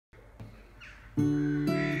Morning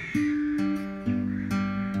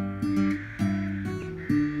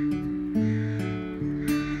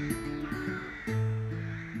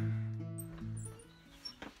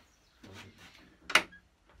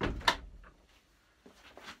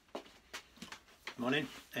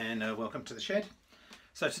and welcome to the shed.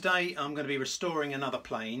 So today I'm going to be restoring another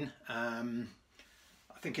plane. I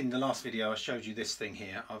think in the last video I showed you this thing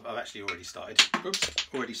here. I've actually already started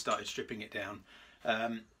stripping it down.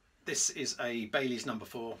 This is a Bailey's No.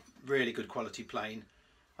 4, really good quality plane.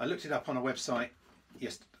 I looked it up on a website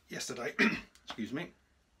yesterday. Excuse me.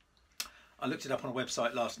 I looked it up on a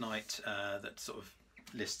website last night that sort of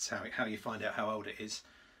lists how you find out how old it is,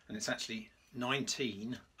 and it's actually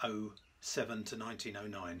 1907 to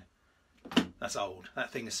 1909. That's old.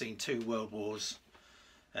 That thing has seen 2 world wars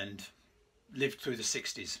and lived through the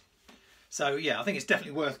 60s. So yeah, I think it's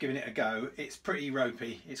definitely worth giving it a go. It's pretty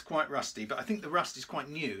ropey, it's quite rusty, but I think the rust is quite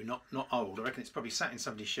new, not old. I reckon it's probably sat in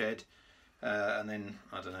somebody's shed and then,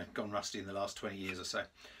 I don't know, gone rusty in the last 20 years or so.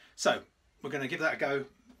 So we're going to give that a go.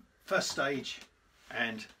 First stage,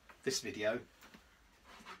 and this video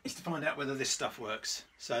is to find out whether this stuff works.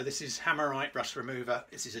 So this is Hammerite rust remover.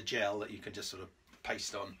 This is a gel that you can just sort of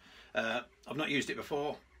paste on. I've not used it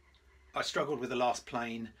before. I struggled with the last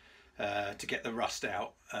plane to get the rust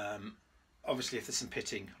out. Obviously if there's some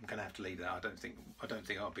pitting, I'm going to have to leave that. I don't think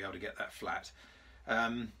I'll be able to get that flat.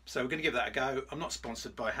 So we're going to give that a go. I'm not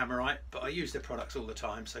sponsored by Hammerite, but I use their products all the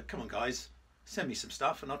time, so come on guys, send me some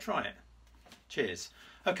stuff and I'll try it. Cheers.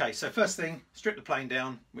 Okay, so first thing, strip the plane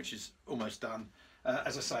down, which is almost done.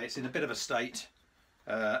 As I say, it's in a bit of a state.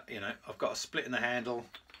 You know, I've got a split in the handle,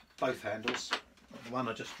 both handles. The one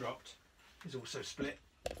I just dropped is also split.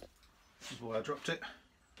 This is why I dropped it.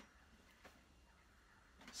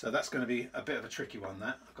 So that's going to be a bit of a tricky one,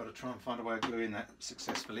 that. I've got to try and find a way of gluing that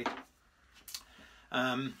successfully.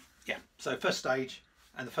 Yeah, so first stage,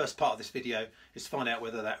 and the first part of this video is to find out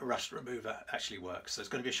whether that rust remover actually works. So it's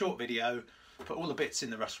going to be a short video, put all the bits in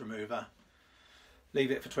the rust remover, leave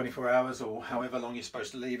it for 24 hours or however long you're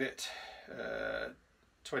supposed to leave it,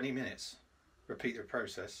 20 minutes, repeat the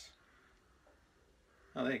process.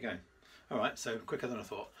 Oh, there you go. All right, so quicker than I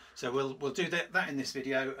thought. So we'll do that in this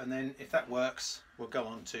video, and then if that works, we'll go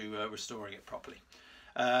on to restoring it properly.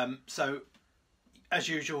 So as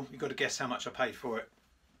usual, you've got to guess how much I paid for it.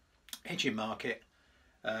 Hitchin market.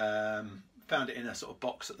 Found it in a sort of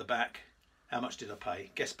box at the back. How much did I pay?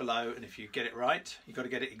 Guess below, and if you get it right, you've got to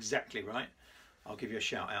get it exactly right, I'll give you a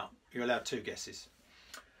shout out. You're allowed 2 guesses.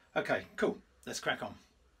 Okay, cool. Let's crack on.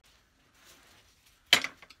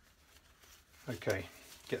 Okay,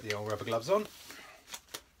 get the old rubber gloves on.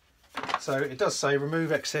 So it does say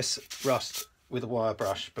remove excess rust with a wire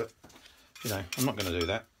brush, but you know, I'm not going to do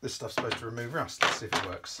that. This stuff's supposed to remove rust. Let's see if it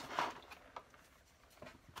works.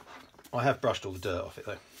 I have brushed all the dirt off it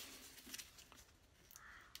though.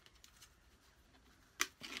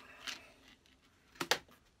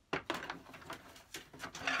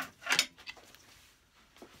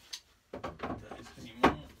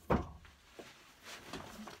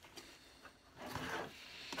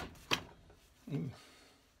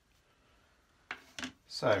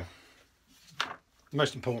 So, the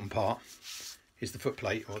most important part is the foot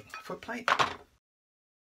plate, or foot plate.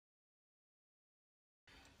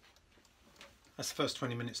 That's the first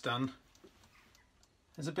 20 minutes done.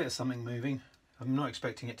 There's a bit of something moving. I'm not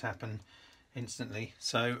expecting it to happen instantly,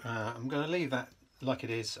 so I'm going to leave that like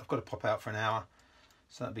it is. I've got to pop out for an hour,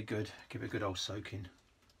 so that'd be good. Give it a good old soaking.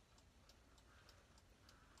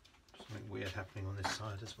 Something weird happening on this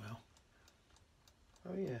side as well.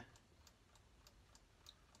 Oh yeah.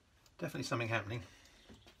 Definitely something happening.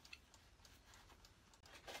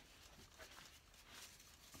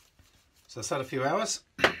 So it's had a few hours.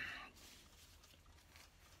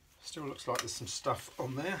 Still looks like there's some stuff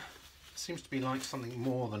on there. Seems to be like something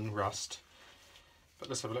more than rust. But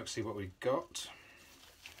let's have a look, see what we've got.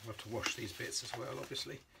 I'll have to wash these bits as well,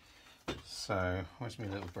 obviously. So, where's my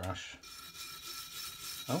little brush?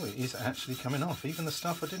 Oh, it is actually coming off. Even the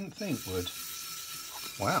stuff I didn't think would.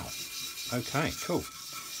 Wow. Okay, cool.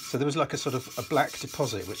 So there was like a sort of a black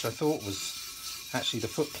deposit, which I thought was actually the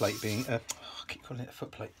foot plate being, I keep calling it a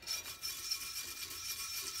foot plate.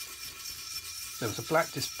 There was a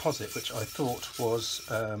black deposit, which I thought was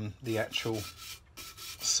the actual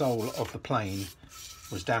sole of the plane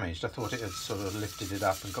was damaged. I thought it had sort of lifted it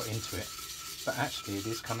up and got into it, but actually it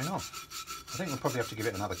is coming off. I think we'll probably have to give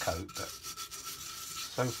it another coat, but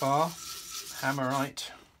so far,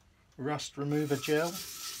 Hammerite rust remover gel,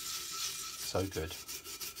 so good.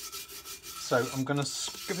 So I'm going to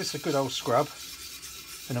give this a good old scrub,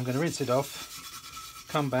 and I'm going to rinse it off,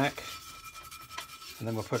 come back, And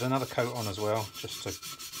then we'll put another coat on as well, just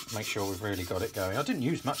to make sure we've really got it going. I didn't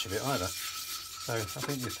use much of it either, so I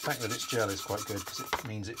think the fact that it's gel is quite good, because it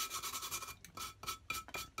means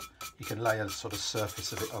you can lay a sort of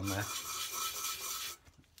surface of it on there.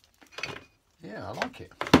 Yeah, I like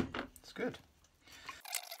it. It's good.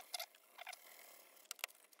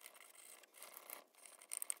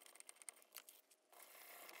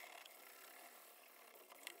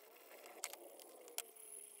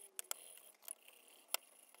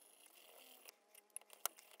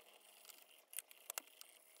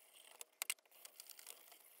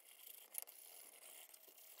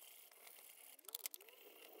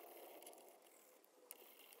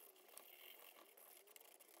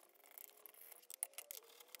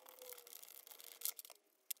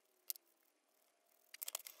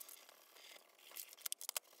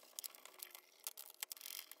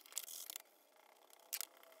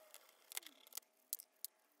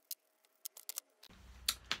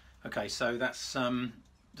 Okay, so that's the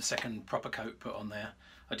second proper coat put on there.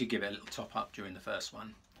 I did give it a little top up during the first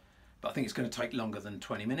one, but I think it's going to take longer than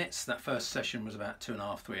 20 minutes. That first session was about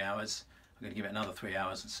 2.5–3 hours. I'm going to give it another 3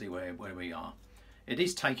 hours and see where we are. It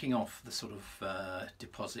is taking off the sort of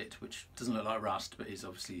deposit, which doesn't look like rust, but is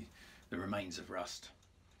obviously the remains of rust.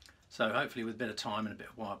 So hopefully with a bit of time and a bit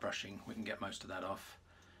of wire brushing, we can get most of that off,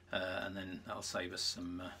 and then that'll save us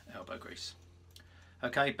some elbow grease.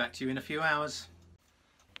 Okay, back to you in a few hours.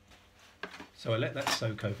 So I let that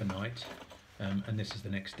soak overnight, and this is the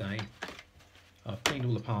next day. I've cleaned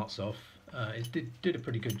all the parts off. It did a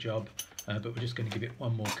pretty good job, but we're just going to give it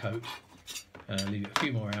one more coat, leave it a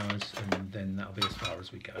few more hours, and then that'll be as far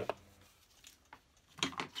as we go.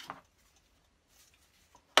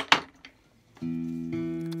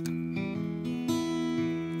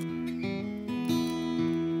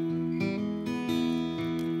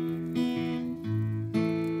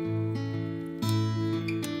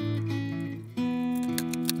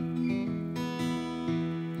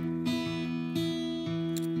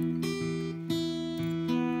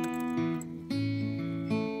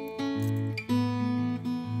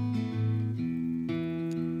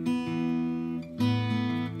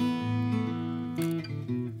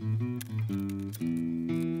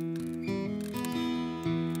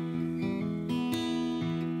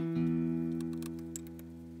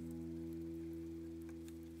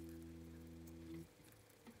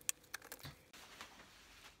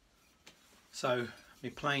 So my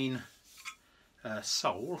plain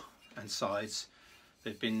sole and sides,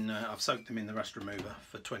 they've been I've soaked them in the rust remover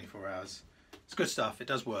for 24 hours. It's good stuff. It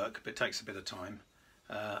does work, but it takes a bit of time.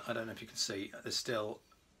 I don't know if you can see, there's still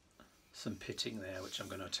some pitting there which I'm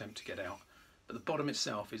going to attempt to get out, but the bottom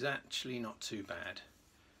itself is actually not too bad.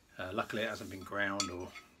 Luckily it hasn't been ground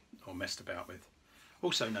or messed about with.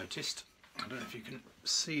 Also noticed, I don't know if you can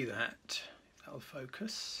see that, that'll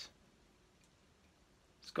focus.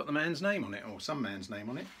 It's got the man's name on it, or some man's name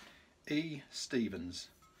on it. E. Stevens.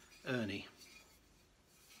 Ernie.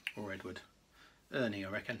 Or Edward. Ernie, I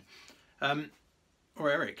reckon. Or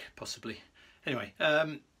Eric, possibly. Anyway,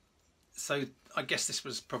 so I guess this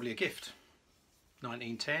was probably a gift.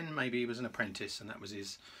 1910, maybe he was an apprentice and that was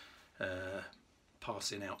his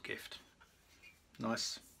passing out gift.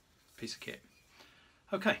 Nice piece of kit.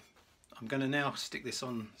 Okay, I'm going to now stick this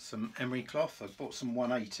on some emery cloth. I've bought some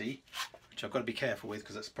 180, which I've got to be careful with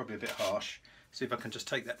because that's probably a bit harsh. See if I can just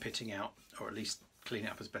take that pitting out, or at least clean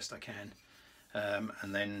it up as best I can.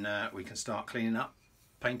 And then we can start cleaning up,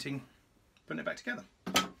 painting, putting it back together.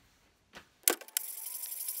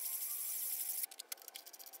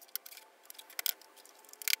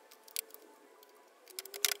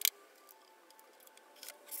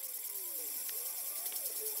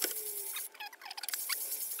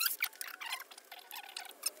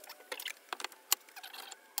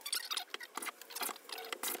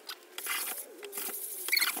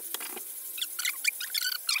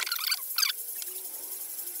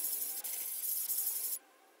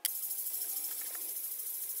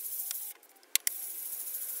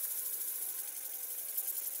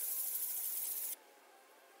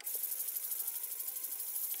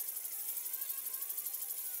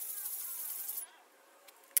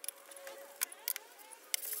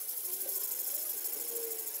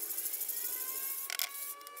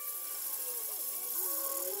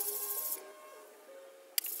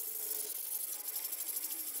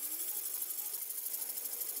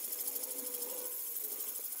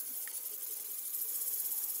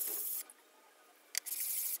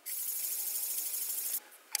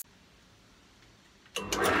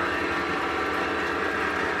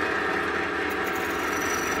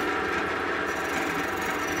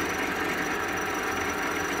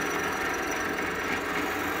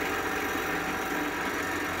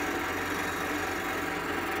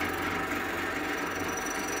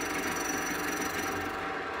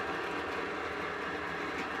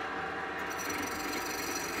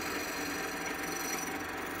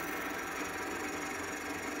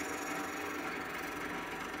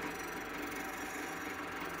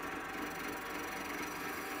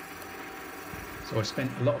 So I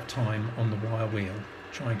spent a lot of time on the wire wheel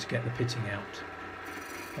trying to get the pitting out,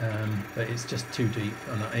 but it's just too deep,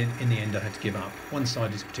 and in the end I had to give up. One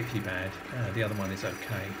side is particularly bad, the other one is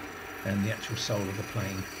okay, and the actual sole of the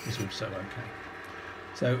plane is also okay.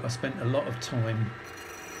 So I spent a lot of time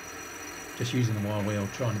just using the wire wheel,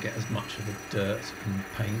 trying to get as much of the dirt and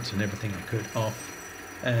paint and everything I could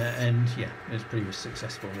off, and yeah, it was pretty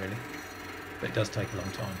successful really, but it does take a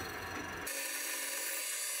long time.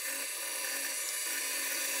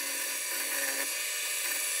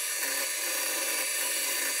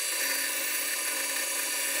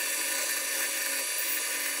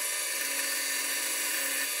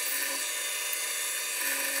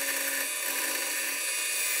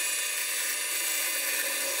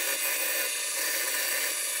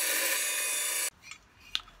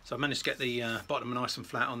 So I've managed to get the bottom nice and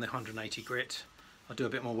flat on the 180 grit. I'll do a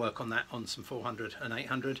bit more work on that on some 400 and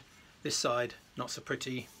 800. This side, not so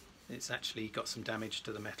pretty. It's actually got some damage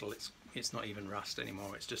to the metal. It's not even rust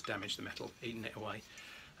anymore, it's just damaged the metal, eaten it away.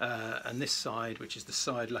 And this side, which is the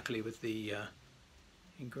side luckily with the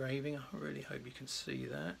engraving, I really hope you can see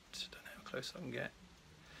that. Don't know how close I can get.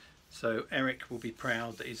 So Eric will be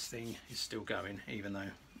proud that his thing is still going, even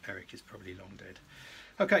though Eric is probably long dead.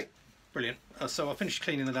 Okay. Brilliant. So I'll finish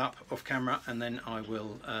cleaning it up off camera, and then I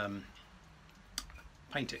will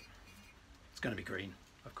paint it. It's going to be green,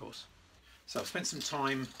 of course. So I've spent some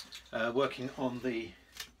time working on the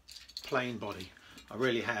plain body. I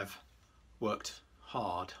really have worked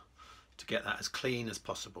hard to get that as clean as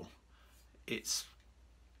possible. It's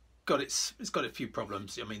got a few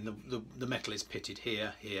problems. I mean, the metal is pitted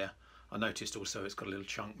here. I noticed also it's got a little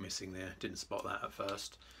chunk missing there. Didn't spot that at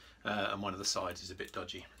first, and one of the sides is a bit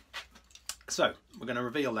dodgy. So we're going to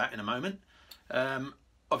reveal that in a moment.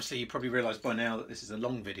 Obviously you probably realised by now that this is a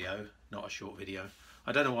long video, not a short video.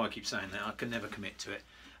 I don't know why I keep saying that, I can never commit to it.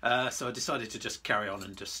 So I decided to just carry on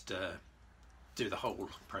and just do the whole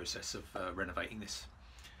process of renovating this.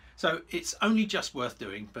 So it's only just worth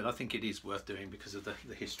doing, but I think it is worth doing because of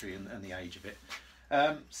the history and the age of it.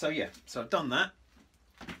 So yeah, so I've done that.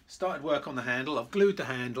 Started work on the handle. I've glued the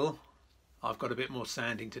handle. I've got a bit more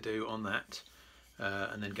sanding to do on that.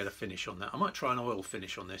 And then get a finish on that. I might try an oil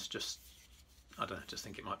finish on this, I don't know, just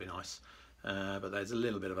think it might be nice. But there's a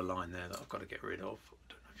little bit of a line there that I've got to get rid of. I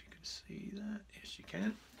don't know if you can see that. Yes, you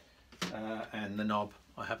can. And the knob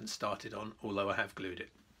I haven't started on, although I have glued it.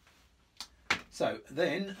 So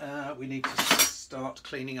then we need to start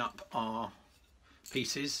cleaning up our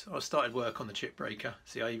pieces. I started work on the chip breaker.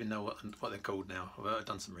 See, I even know what they're called now. I've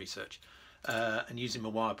done some research. And using my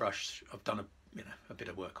wire brush, I've done a bit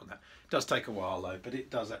of work on that. It does take a while though, but it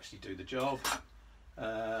does actually do the job.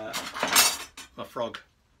 My frog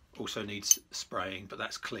also needs spraying, but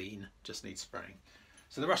that's clean, just needs spraying.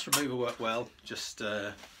 So the rust remover worked well, just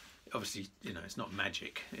obviously, it's not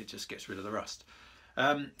magic, it just gets rid of the rust.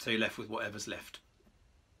 So you're left with whatever's left.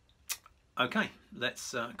 Okay,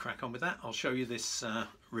 let's crack on with that. I'll show you this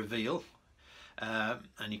reveal,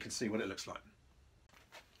 and you can see what it looks like.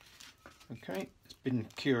 Okay, it's been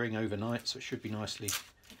curing overnight, so it should be nicely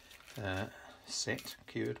set,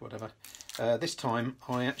 cured, whatever. This time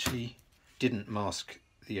I actually didn't mask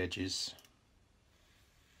the edges,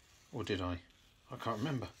 or did I? I can't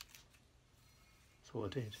remember. I thought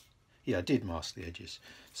I did. Yeah, I did mask the edges,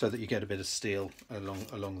 so that you get a bit of steel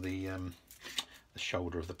along the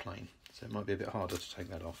shoulder of the plane. So it might be a bit harder to take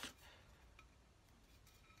that off.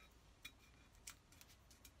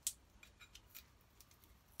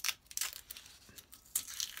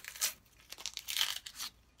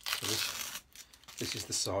 This is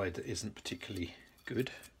the side that isn't particularly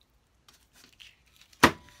good.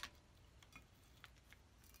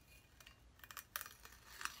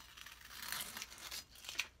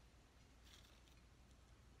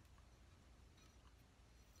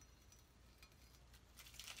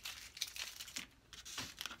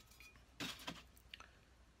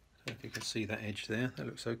 If you can see that edge there, that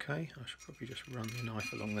looks okay. I should probably just run the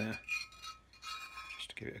knife along there just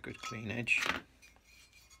to give it a good clean edge.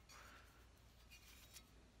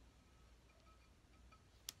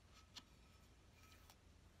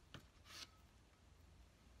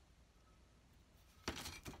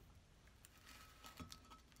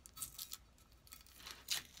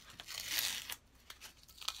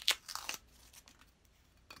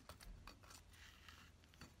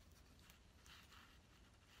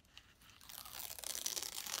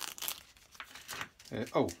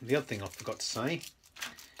 Oh, the other thing I forgot to say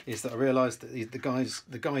is that I realised that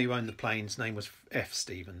the guy who owned the plane's name was F.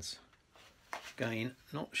 Stevens. Again,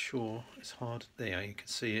 not sure. It's hard. There, you can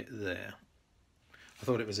see it there. I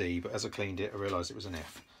thought it was E, but as I cleaned it, I realised it was an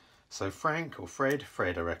F. So Frank or Fred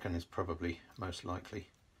I reckon is probably most likely.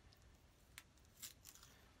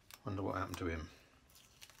 Wonder what happened to him.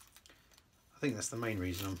 I think that's the main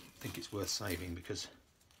reason I think it's worth saving, because,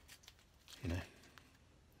 you know,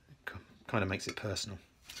 it kind of makes it personal.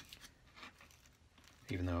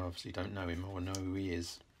 Even though I obviously don't know him or know who he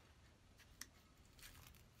is.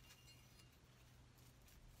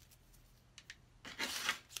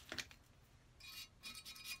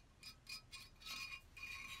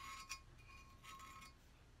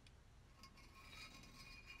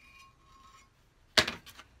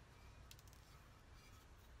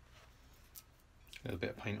 A little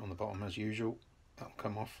bit of paint on the bottom as usual, that'll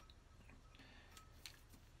come off.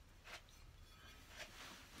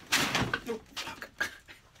 Oh, fuck.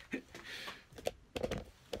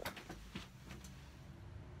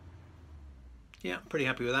 Yeah, pretty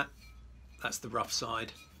happy with that. That's the rough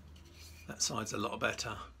side. That side's a lot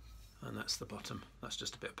better. And that's the bottom. That's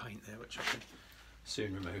just a bit of paint there, which I can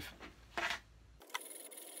soon remove.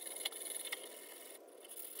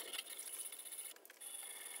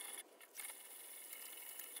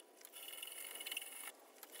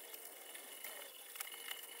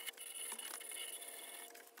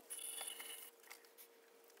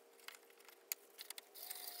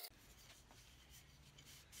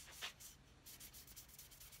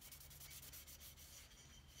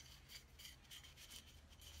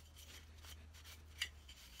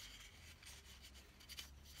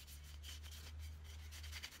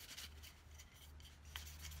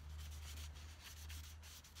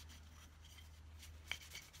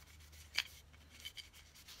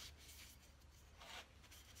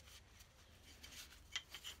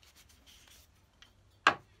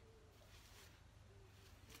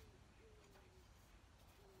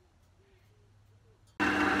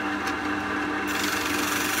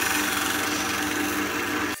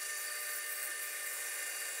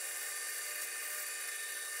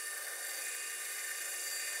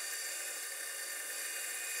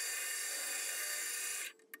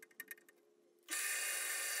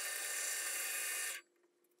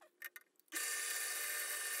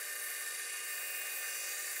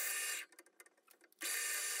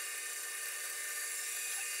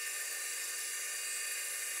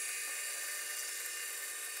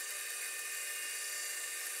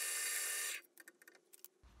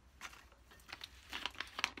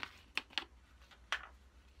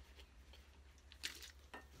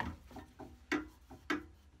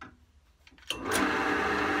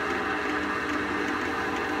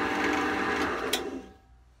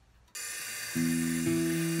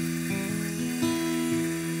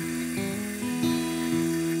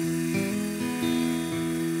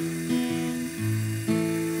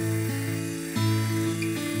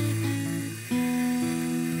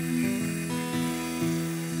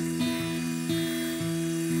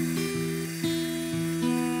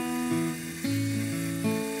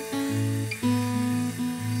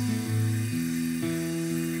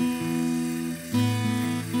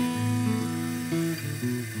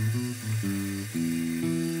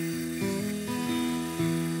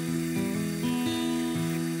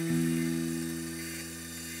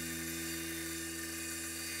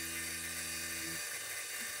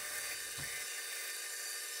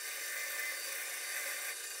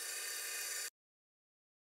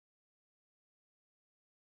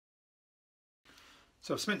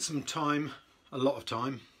 So I've spent some time, a lot of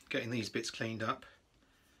time, getting these bits cleaned up.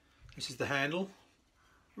 This is the handle.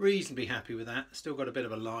 Reasonably happy with that. Still got a bit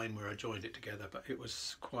of a line where I joined it together, but it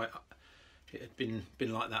was quite, it had been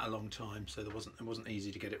like that a long time, so it wasn't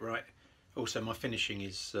easy to get it right. Also, my finishing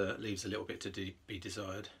is leaves a little bit to be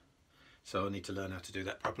desired, so I need to learn how to do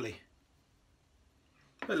that properly.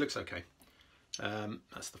 But it looks okay.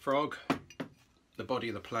 That's the frog. The body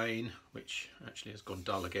of the plane, which actually has gone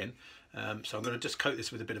dull again. So I'm going to just coat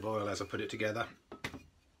this with a bit of oil as I put it together.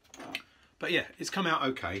 But yeah, it's come out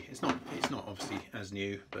okay. It's not obviously as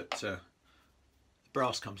new, but the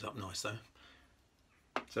brass comes up nice though.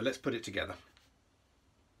 So let's put it together.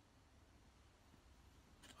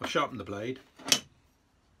 I've sharpened the blade.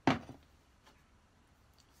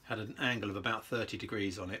 Had an angle of about 30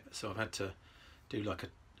 degrees on it, so I've had to do like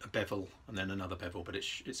a bevel and then another bevel, but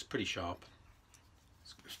it's pretty sharp.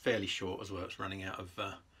 It's fairly short as well. It's running out of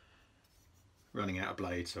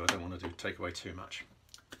blade, so I don't want to take away too much.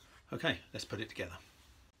 Okay, let's put it together.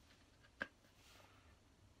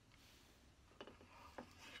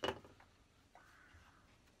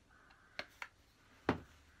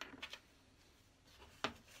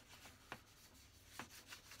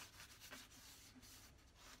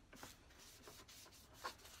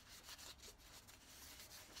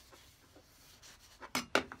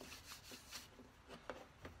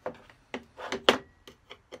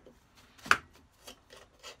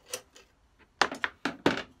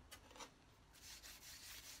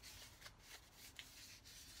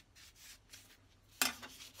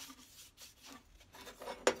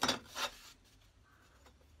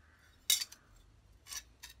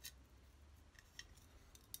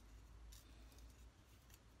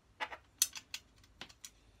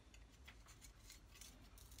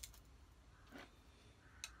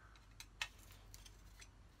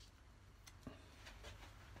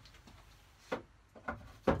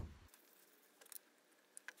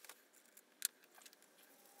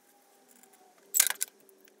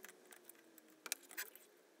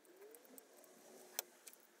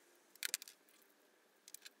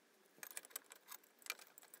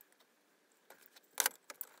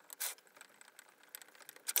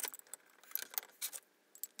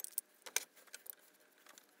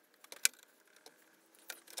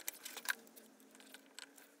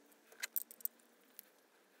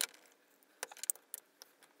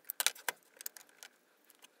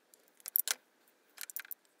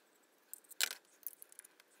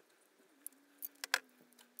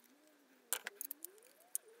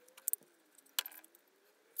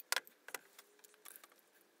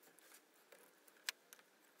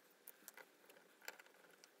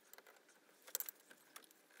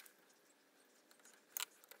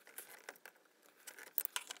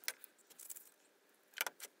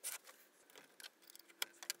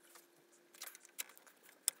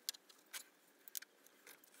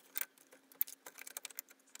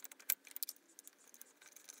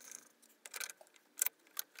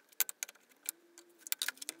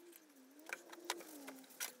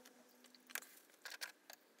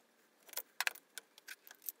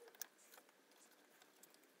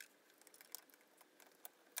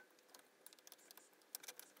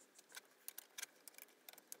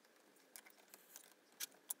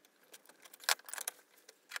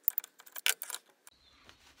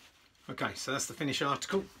 Okay, so that's the finished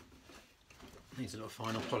article. Needs a little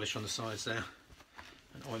final polish on the sides there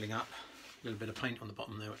and oiling up. A little bit of paint on the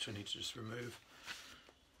bottom there which I need to just remove.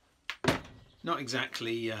 Not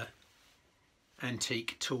exactly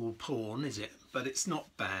antique tool porn, is it? But it's not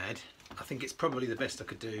bad. I think it's probably the best I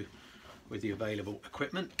could do with the available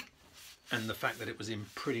equipment and the fact that it was in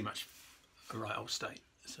pretty much a right old state.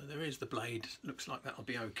 So there is the blade. Looks like that'll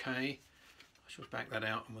be okay. I shall back that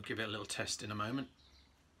out and we'll give it a little test in a moment.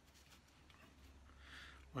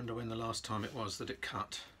 Wonder when the last time it was that it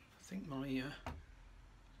cut. I think my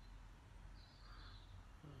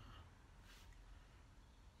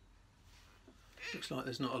looks like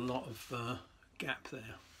there's not a lot of gap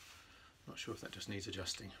there. Not sure if that just needs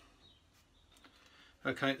adjusting.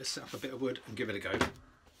 Okay, let's set up a bit of wood and give it a go.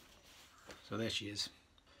 So there she is.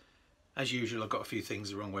 As usual, I've got a few things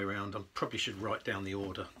the wrong way around. I probably should write down the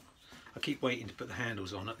order. I keep waiting to put the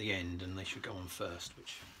handles on at the end and they should go on first,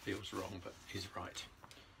 which feels wrong but is right.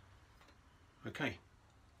 Okay.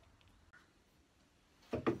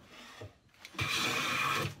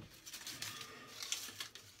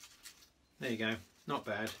 There you go, not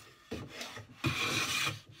bad.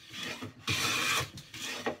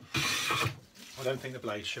 I don't think the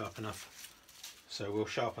blade's sharp enough, so we'll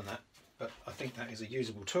sharpen that, but I think that is a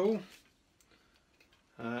usable tool.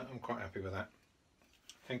 I'm quite happy with that.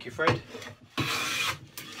 Thank you, Fred.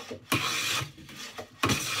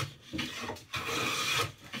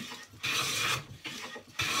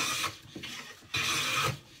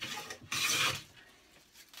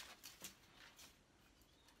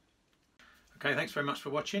 Okay, thanks very much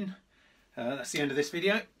for watching. That's the end of this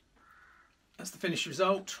video. That's the finished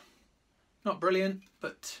result. Not brilliant,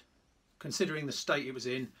 but considering the state it was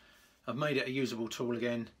in, I've made it a usable tool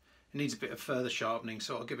again. It needs a bit of further sharpening,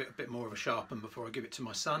 so I'll give it a bit more of a sharpen before I give it to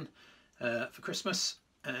my son for Christmas.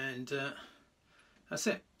 And that's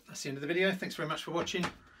it. That's the end of the video. Thanks very much for watching.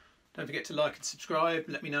 Don't forget to like and subscribe.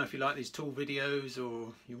 Let me know if you like these tool videos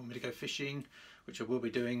or you want me to go fishing, which I will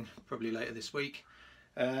be doing probably later this week.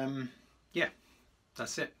 Yeah,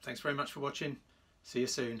 that's it. Thanks very much for watching. See you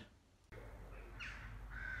soon.